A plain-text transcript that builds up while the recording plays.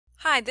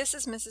Hi, this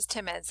is Mrs.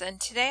 Timmons,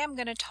 and today I'm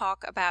going to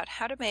talk about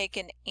how to make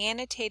an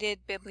annotated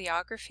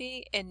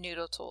bibliography in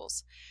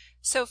NoodleTools.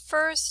 So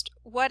first,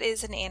 what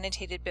is an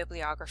annotated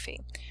bibliography?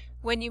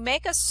 When you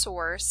make a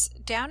source,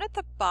 down at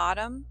the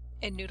bottom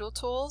in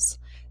NoodleTools,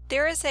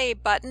 there is a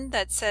button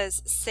that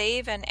says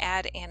Save and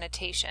Add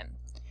Annotation.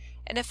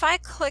 And if I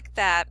click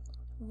that,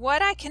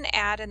 what I can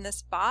add in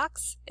this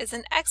box is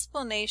an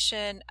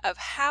explanation of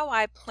how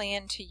I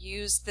plan to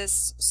use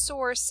this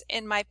source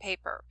in my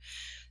paper.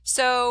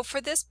 So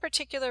for this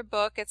particular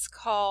book, it's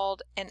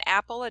called An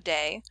Apple a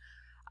Day.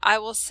 I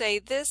will say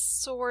this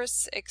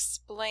source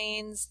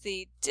explains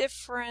the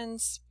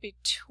difference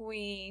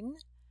between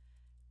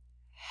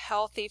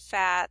healthy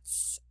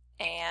fats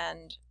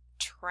and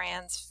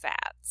trans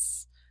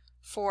fats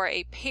for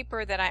a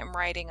paper that I'm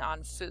writing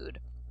on food.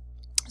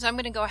 So I'm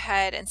going to go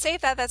ahead and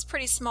save that. That's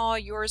pretty small.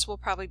 Yours will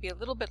probably be a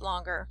little bit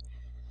longer.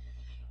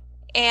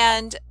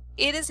 And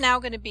it is now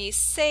going to be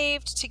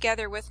saved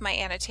together with my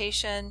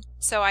annotation.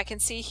 So I can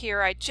see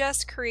here I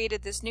just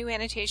created this new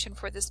annotation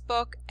for this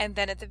book, and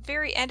then at the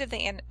very end of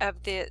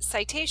the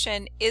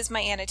citation is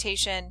my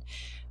annotation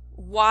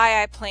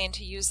why I plan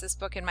to use this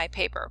book in my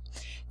paper.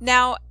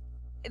 Now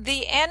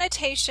the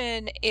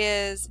annotation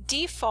is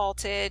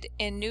defaulted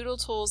in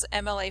NoodleTools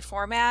MLA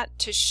format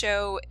to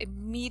show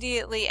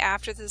immediately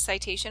after the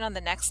citation on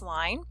the next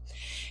line.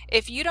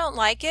 If you don't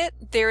like it,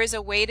 there is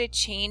a way to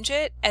change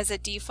it as a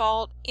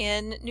default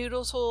in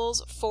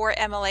NoodleTools for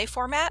MLA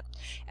format.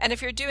 And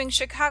if you're doing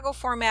Chicago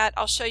format,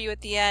 I'll show you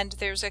at the end,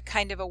 there's a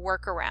kind of a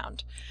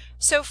workaround.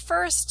 So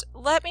first,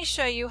 let me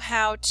show you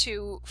how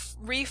to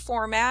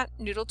reformat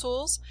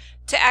NoodleTools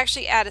to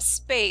actually add a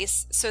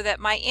space so that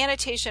my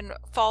annotation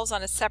falls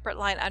on a separate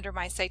line under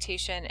my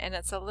citation, and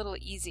it's a little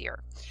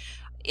easier.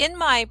 In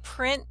my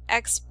Print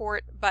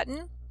Export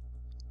button,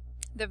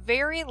 the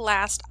very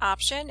last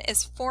option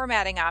is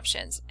Formatting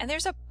Options, and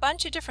there's a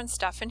bunch of different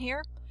stuff in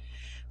here.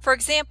 For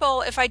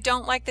example, if I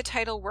don't like the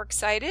title Works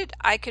Cited,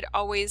 I could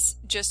always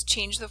just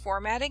change the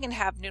formatting and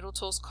have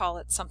NoodleTools call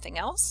it something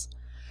else.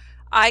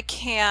 I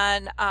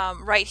can,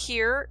 right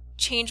here,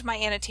 change my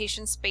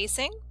annotation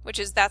spacing,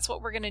 that's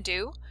what we're going to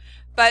do.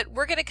 But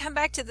we're going to come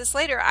back to this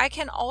later. I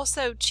can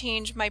also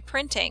change my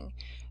printing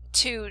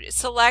to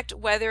select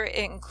whether it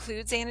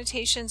includes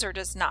annotations or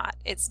does not.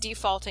 It's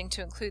defaulting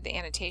to include the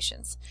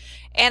annotations.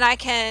 And I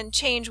can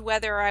change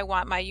whether I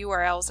want my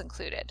URLs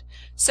included.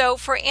 So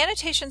for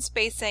annotation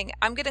spacing,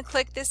 I'm going to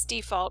click this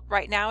default.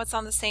 Right now it's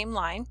on the same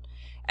line.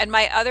 And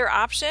my other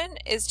option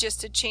is just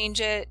to change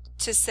it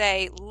to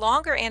say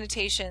longer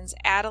annotations,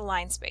 add a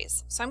line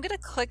space. So I'm going to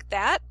click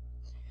that.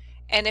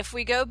 And if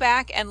we go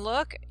back and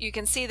look, you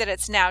can see that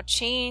it's now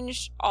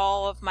changed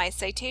all of my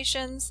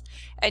citations,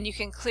 and you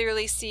can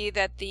clearly see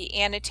that the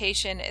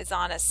annotation is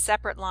on a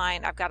separate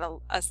line. I've got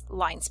a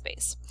line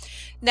space.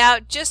 Now,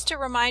 just to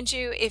remind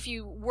you, if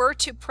you were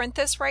to print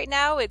this right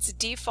now, it's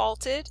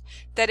defaulted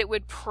that it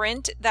would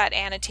print that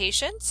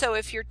annotation. So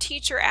if your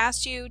teacher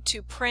asked you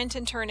to print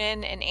and turn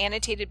in an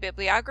annotated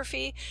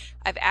bibliography,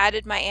 I've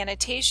added my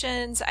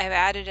annotations, I've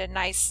added a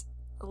nice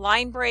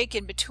line break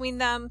in between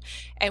them,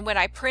 and when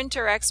I print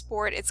or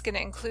export, it's going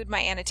to include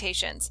my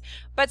annotations.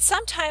 But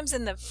sometimes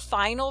in the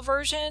final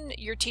version,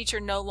 your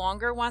teacher no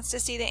longer wants to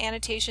see the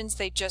annotations,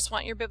 they just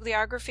want your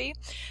bibliography.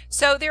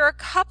 So there are a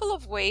couple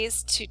of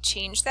ways to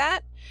change that.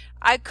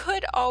 I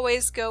could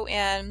always go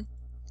in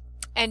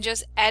and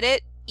just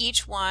edit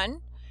each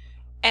one,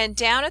 and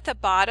down at the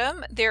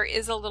bottom there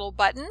is a little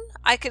button.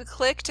 I could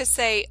click to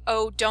say,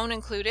 oh, don't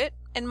include it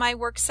in my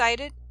Works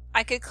Cited.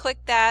 I could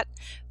click that,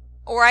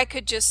 or I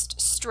could just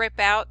strip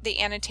out the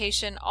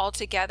annotation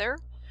altogether.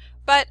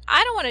 But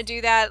I don't want to do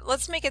that.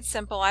 Let's make it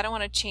simple. I don't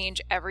want to change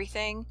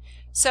everything.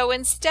 So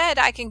instead,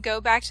 I can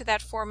go back to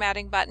that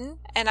formatting button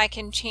and I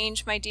can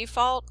change my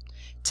default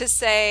to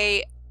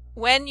say,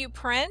 when you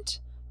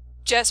print,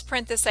 just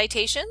print the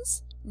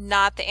citations,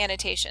 not the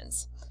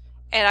annotations.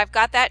 And I've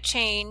got that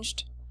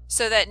changed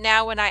so that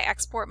now when I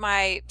export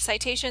my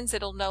citations,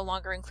 it'll no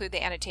longer include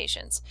the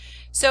annotations.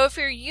 So if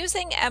you're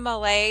using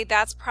MLA,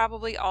 that's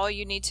probably all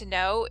you need to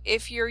know.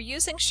 If you're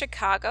using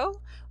Chicago,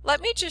 let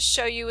me just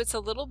show you it's a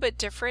little bit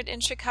different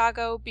in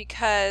Chicago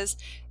because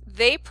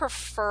they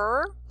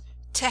prefer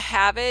to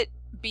have it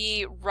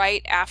be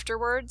right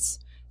afterwards.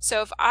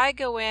 So if I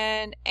go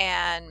in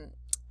and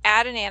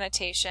add an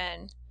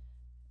annotation,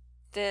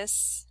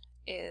 this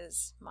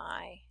is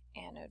my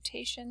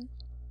annotation.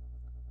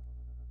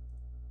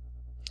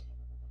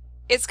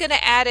 It's going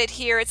to add it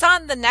here. It's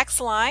on the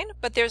next line,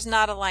 but there's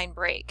not a line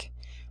break.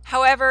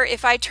 However,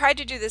 if I try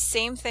to do the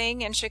same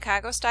thing in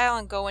Chicago style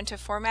and go into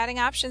formatting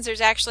options, there's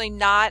actually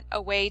not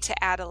a way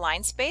to add a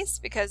line space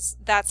because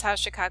that's how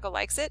Chicago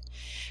likes it.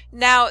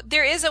 Now,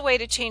 there is a way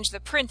to change the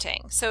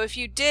printing. So if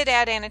you did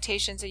add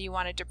annotations and you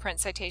wanted to print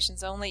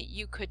citations only,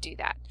 you could do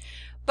that.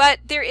 But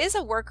there is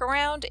a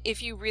workaround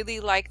if you really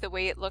like the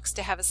way it looks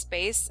to have a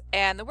space,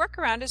 and the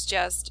workaround is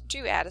just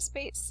to add a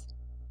space.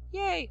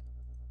 Yay!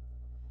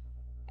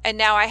 And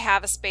now I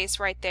have a space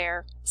right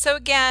there. So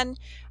again,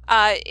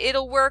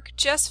 It'll work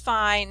just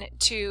fine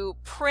to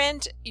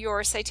print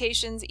your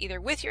citations either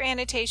with your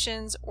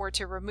annotations or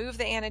to remove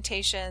the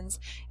annotations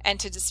and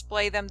to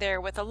display them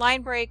there with a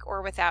line break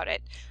or without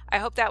it. I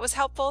hope that was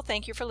helpful.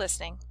 Thank you for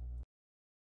listening.